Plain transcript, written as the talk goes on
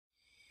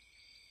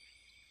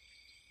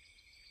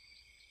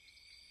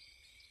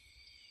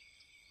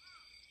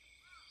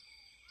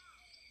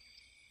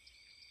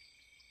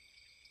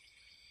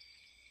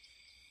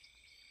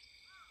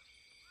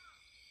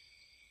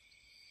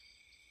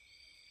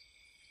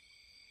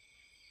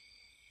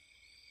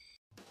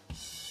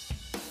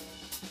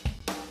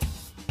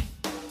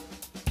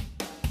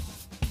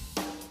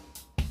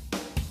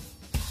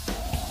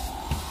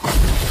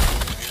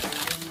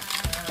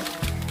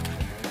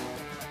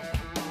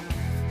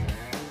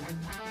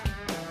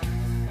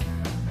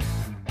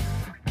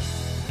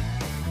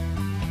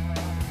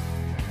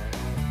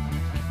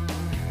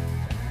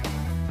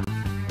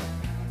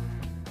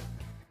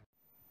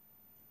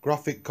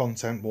Graphic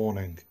content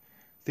warning.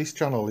 This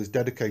channel is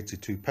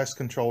dedicated to pest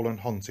control and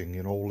hunting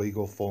in all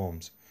legal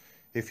forms.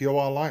 If you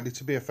are likely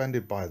to be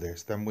offended by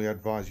this, then we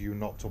advise you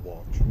not to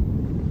watch.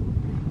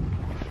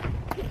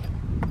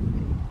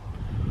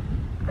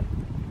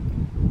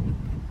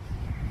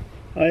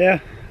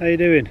 Hiya, how you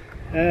doing?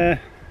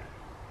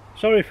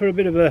 Sorry for a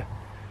bit of a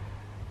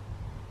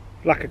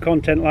lack of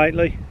content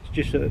lately. It's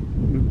just that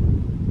we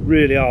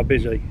really are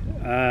busy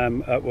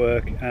at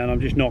work and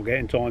I'm just not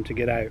getting time to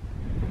get out.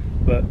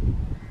 But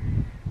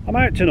I'm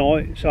out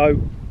tonight, so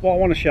what I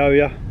want to show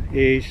you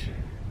is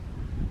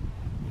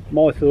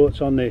my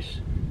thoughts on this,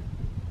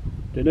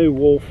 the new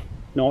WULF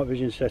night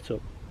vision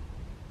setup.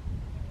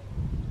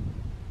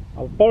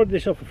 I've borrowed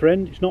this off a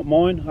friend, it's not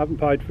mine, I haven't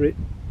paid for it.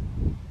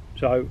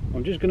 So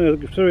I'm just going to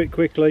go through it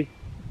quickly,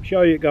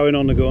 show you it going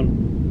on the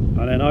gun,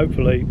 and then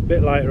hopefully a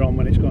bit later on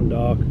when it's gone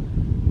dark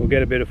we'll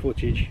get a bit of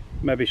footage,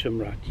 maybe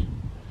some rats.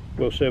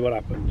 We'll see what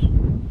happens.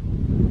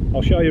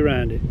 I'll show you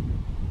around it.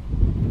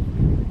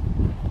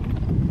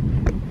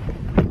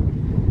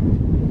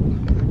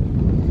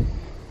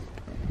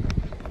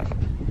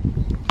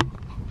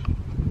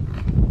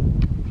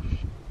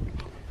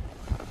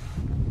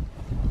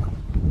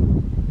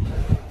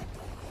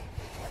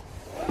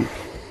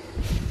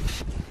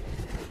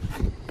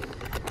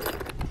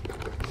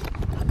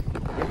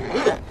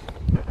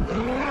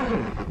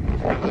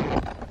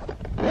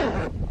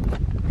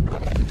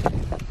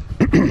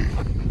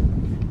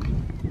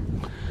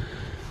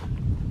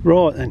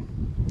 Right then,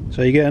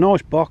 so you get a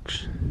nice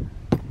box,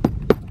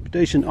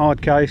 decent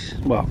hard case,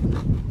 well,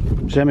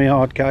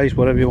 semi-hard case,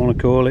 whatever you want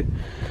to call it.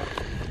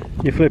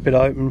 You flip it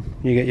open,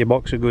 you get your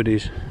box of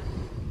goodies.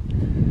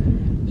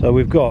 So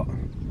we've got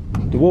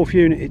the WULF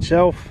unit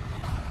itself,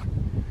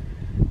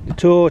 the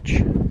torch,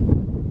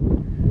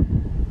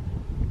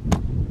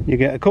 you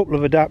get a couple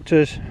of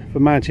adapters for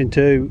mounting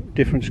two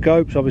different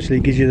scopes. Obviously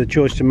it gives you the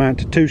choice to mount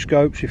to two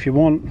scopes if you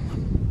want.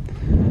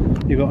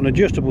 You've got an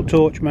adjustable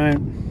torch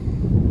mount,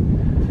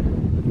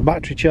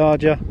 battery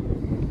charger,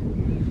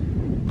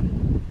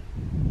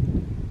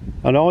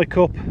 an eye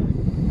cup,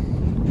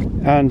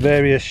 and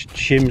various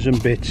shims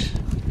and bits,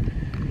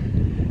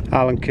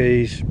 Allen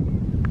keys,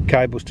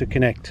 cables to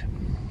connect.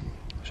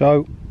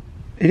 So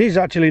it is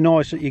actually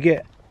nice that you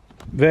get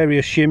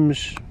various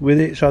shims with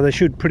it, so they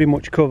should pretty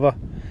much cover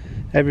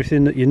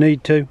everything that you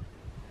need to.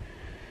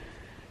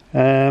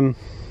 Yeah,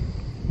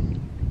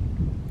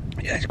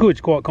 it's good,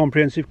 it's quite a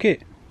comprehensive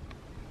kit,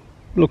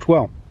 looks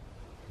well.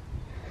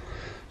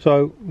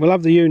 So we'll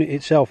have the unit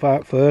itself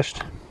out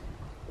first.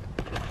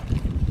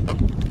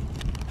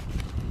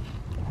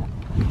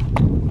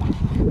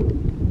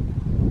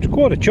 It's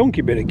quite a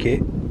chunky bit of kit.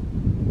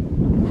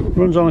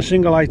 Runs on a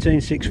single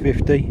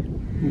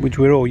 18650, which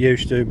we're all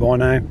used to by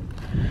now.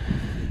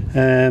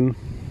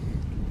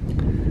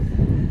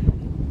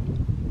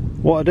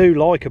 What I do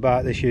like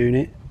about this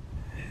unit,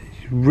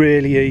 it's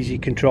really easy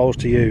controls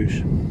to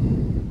use.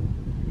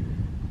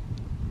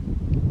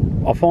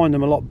 I find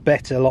them a lot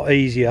better, a lot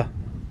easier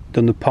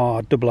than the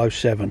PARD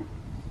 007.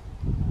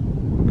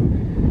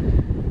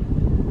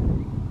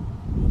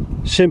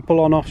 Simple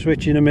on off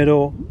switch in the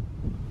middle,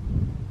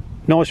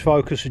 nice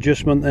focus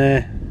adjustment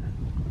there,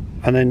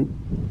 and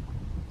then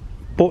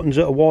buttons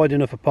that are wide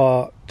enough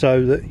apart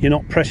so that you're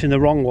not pressing the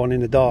wrong one in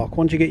the dark.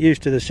 Once you get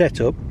used to the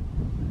setup,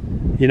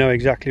 you know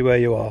exactly where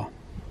you are.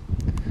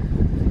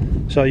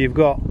 So you've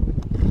got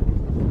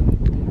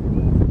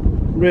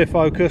rear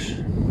focus,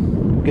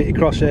 get your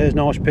crosshairs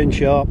nice pin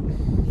sharp.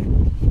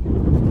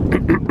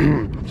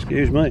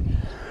 Excuse me.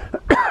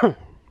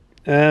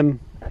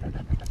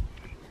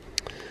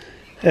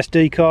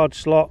 SD card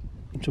slot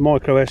to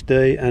micro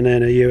SD, and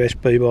then a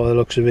USB by the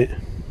looks of it.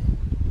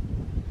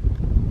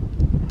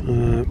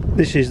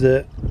 This is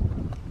the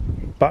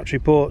battery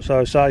port,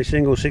 so say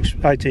single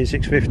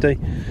 18650.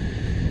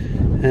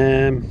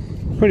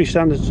 Pretty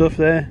standard stuff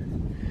there.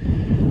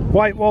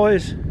 Weight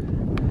wise,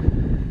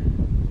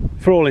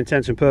 for all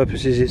intents and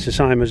purposes it's the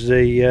same as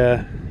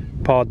the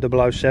PARD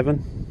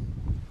 007.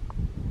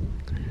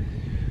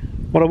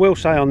 What I will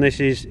say on this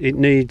is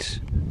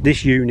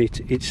this unit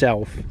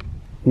itself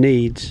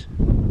needs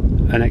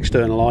an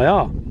external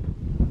IR.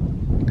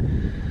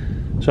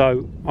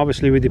 So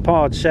obviously with the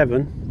PARD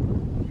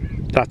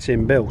 7 that's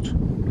inbuilt.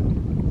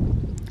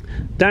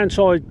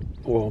 Downside,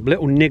 or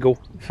little niggle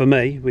for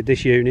me with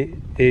this unit,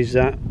 is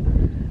that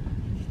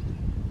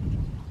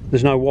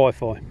there's no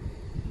Wi-Fi.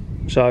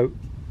 So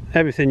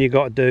everything you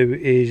got to do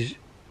is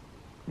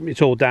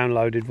it's all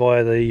downloaded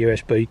via the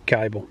USB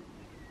cable.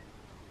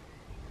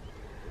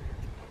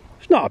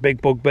 It's not a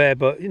big bugbear,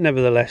 but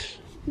nevertheless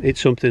it's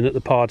something that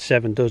the PARD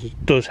 7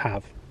 does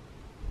have.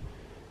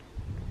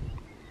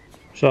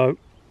 So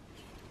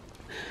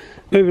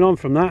moving on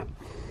from that,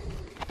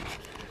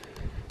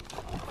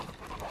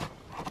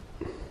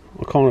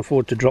 I can't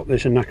afford to drop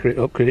this and knacker it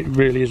up because it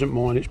really isn't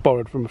mine, it's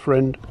borrowed from a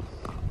friend.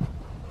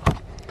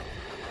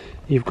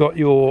 You've got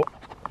your,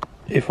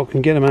 if I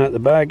can get them out of the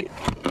bag,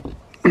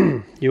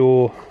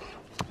 your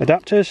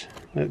adapters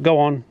that go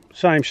on,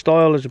 same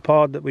style as the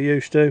PARD that we're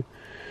used to,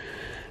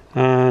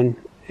 and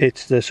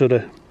it's the sort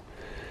of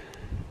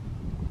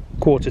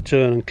quarter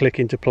turn and click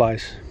into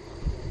place.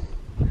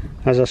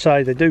 As I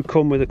say, they do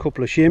come with a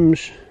couple of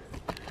shims,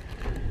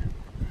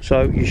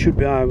 so you should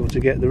be able to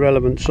get the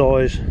relevant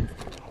size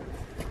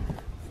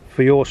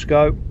for your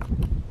scope.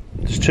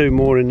 There's 2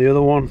 more in the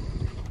other one,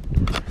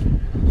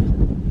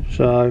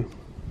 so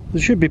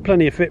there should be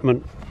plenty of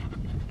fitment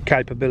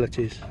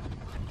capabilities.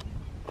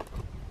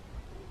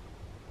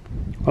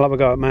 I'll have a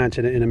go at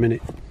mounting it in a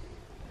minute.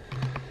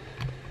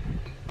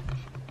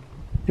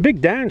 The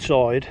big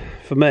downside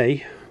for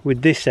me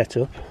with this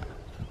setup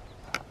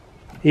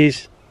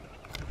is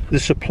the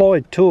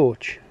supplied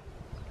torch.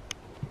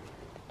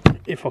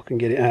 If I can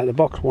get it out of the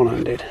box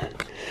one-handed.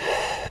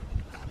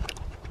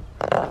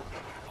 I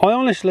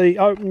honestly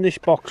opened this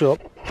box up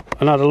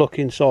and had a look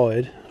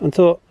inside and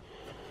thought,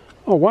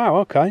 oh wow,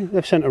 okay,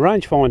 they've sent a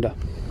rangefinder.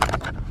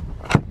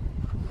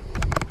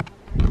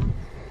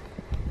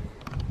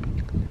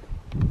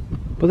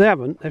 But they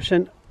haven't. They've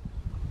sent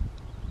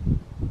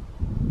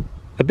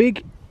a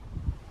big,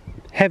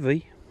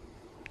 heavy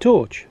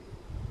torch.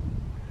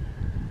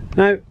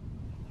 Now,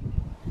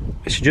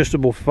 it's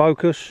adjustable for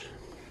focus,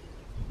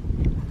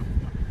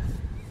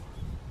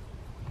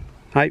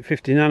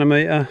 850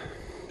 nanometer,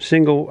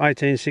 single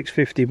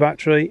 18650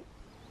 battery,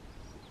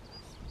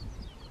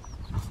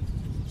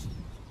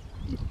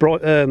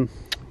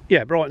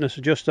 brightness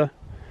adjuster,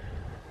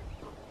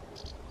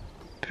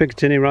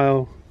 Picatinny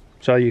rail,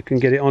 so you can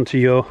get it onto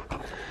your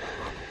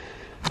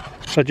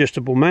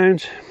adjustable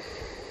mount,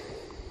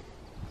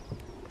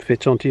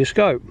 fits onto your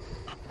scope.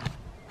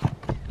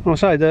 I'll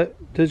say that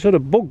the sort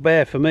of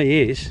bugbear for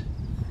me is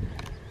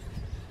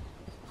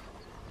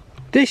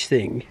this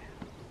thing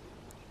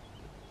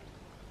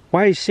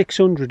weighs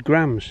 600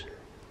 grams.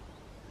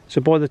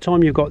 So by the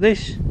time you've got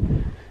this,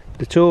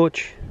 the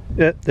torch,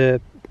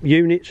 the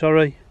unit,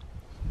 sorry,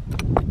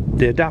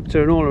 the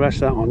adapter and all the rest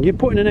of that on, you're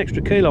putting an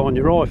extra kilo on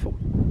your rifle.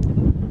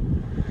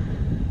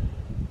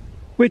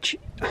 Which,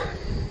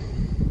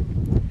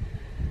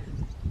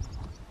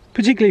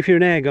 particularly if you're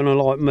an air gunner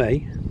like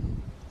me,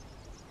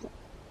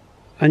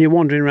 and you're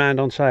wandering around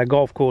on, say, a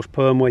golf course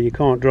perm where you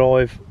can't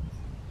drive,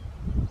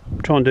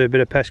 try and do a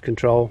bit of pest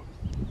control,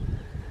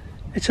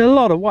 it's a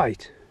lot of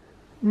weight,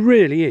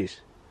 really is.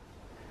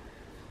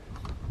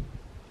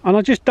 And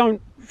I just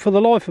don't, for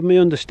the life of me,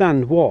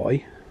 understand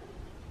why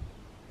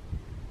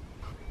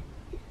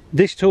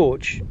this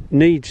torch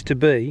needs to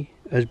be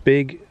as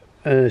big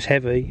and as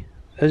heavy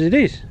as it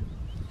is.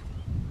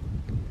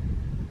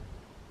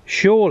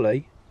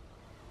 Surely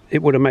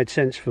it would have made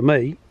sense for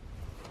me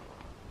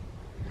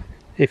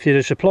if you'd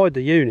have supplied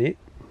the unit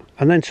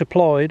and then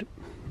supplied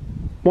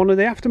one of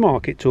the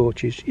aftermarket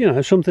torches, you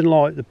know, something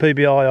like the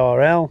PBI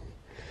RL,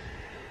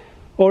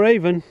 or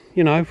even,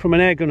 you know, from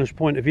an air gunner's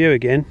point of view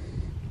again,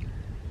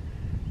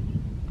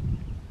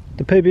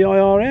 the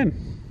PBI RM,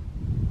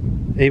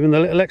 even the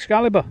little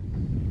Excalibur.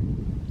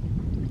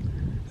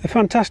 They're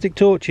fantastic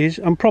torches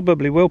and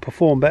probably will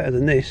perform better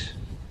than this.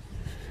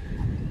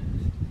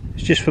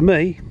 It's just, for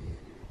me,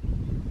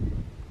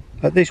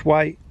 at this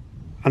weight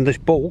and this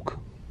bulk,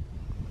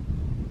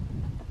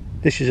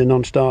 this is a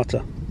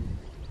non-starter.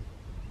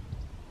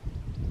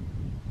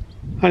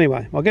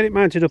 Anyway, I'll get it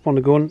mounted up on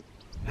the gun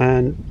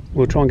and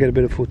we'll try and get a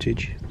bit of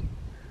footage.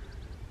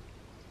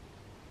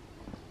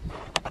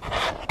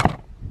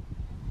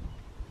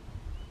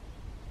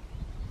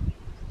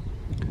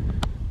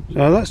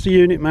 So that's the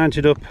unit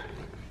mounted up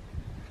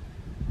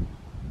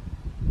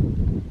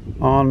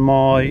on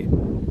my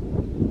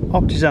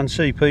Optizan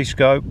CP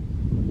scope,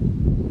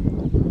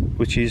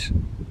 which is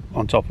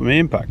on top of my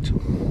impact.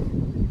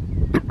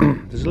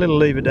 There's a little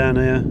lever down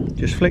here,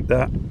 just flick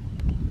that,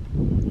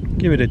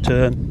 give it a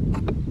turn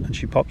and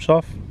she pops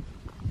off.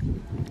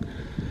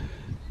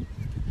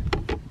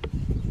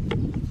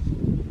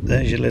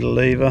 There's your little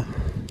lever.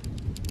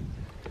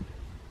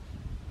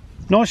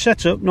 Nice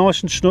setup,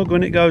 nice and snug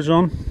when it goes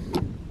on.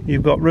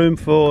 You've got room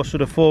for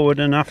sort of forward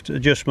and after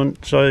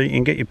adjustment, so you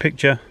can get your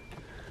picture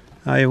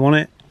how you want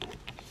it.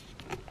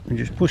 And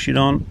just push it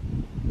on,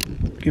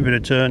 give it a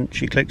turn,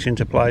 she clicks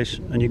into place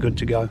and you're good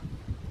to go.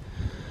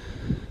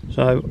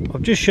 So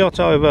I've just shot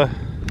over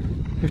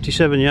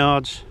 57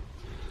 yards.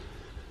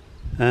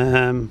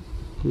 No,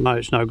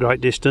 it's no great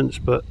distance,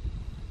 but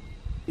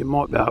you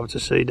might be able to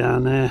see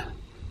down there,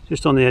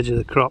 just on the edge of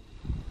the crop,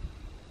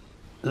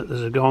 that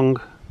there's a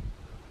gong.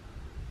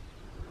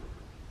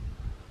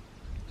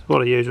 It's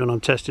what I use when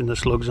I'm testing the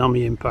slugs on my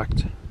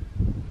impact.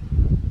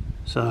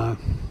 So I'm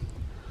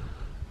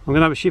going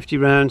to have a shifty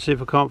round, see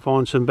if I can't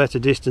find some better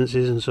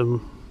distances and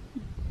some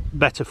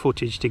better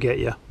footage to get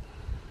you.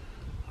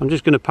 I'm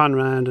just going to pan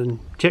round and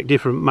check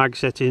different mag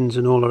settings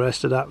and all the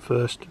rest of that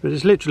first, but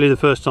it's literally the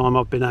first time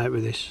I've been out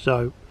with this,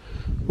 so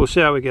we'll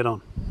see how we get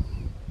on.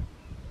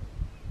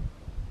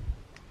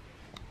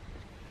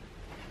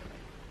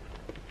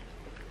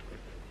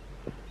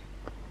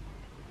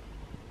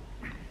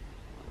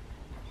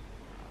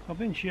 I've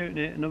been shooting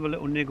it, another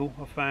little niggle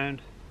I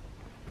found.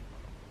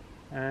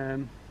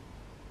 I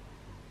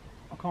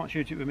can't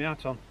shoot it with my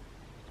hat on,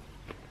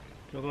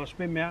 so I've got to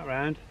spin my hat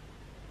round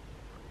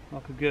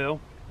like a girl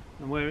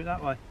and wear it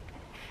that way.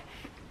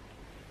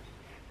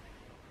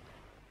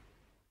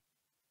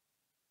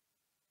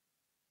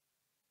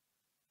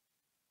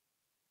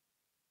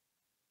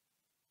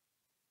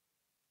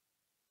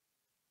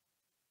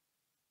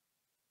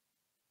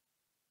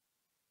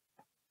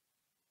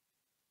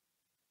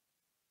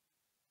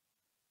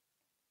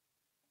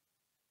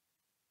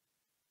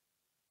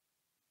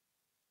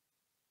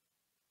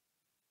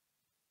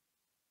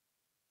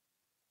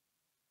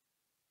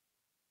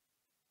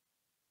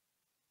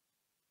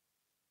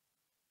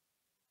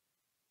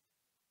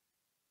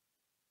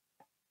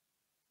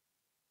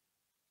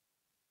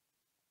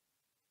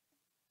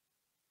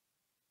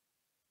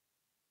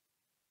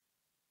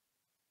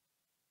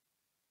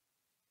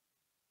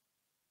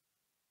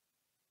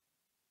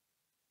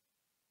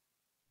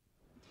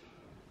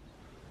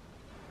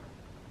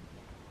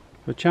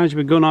 I've changed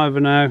my gun over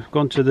now,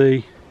 gone to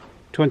the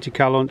 20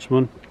 cal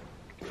Huntsman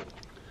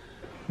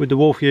with the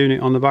WULF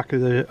unit on the back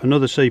of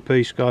another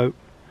CP scope,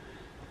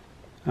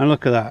 and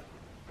look at that,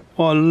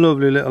 what a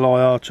lovely little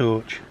IR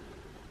torch.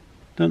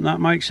 Doesn't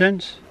that make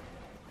sense?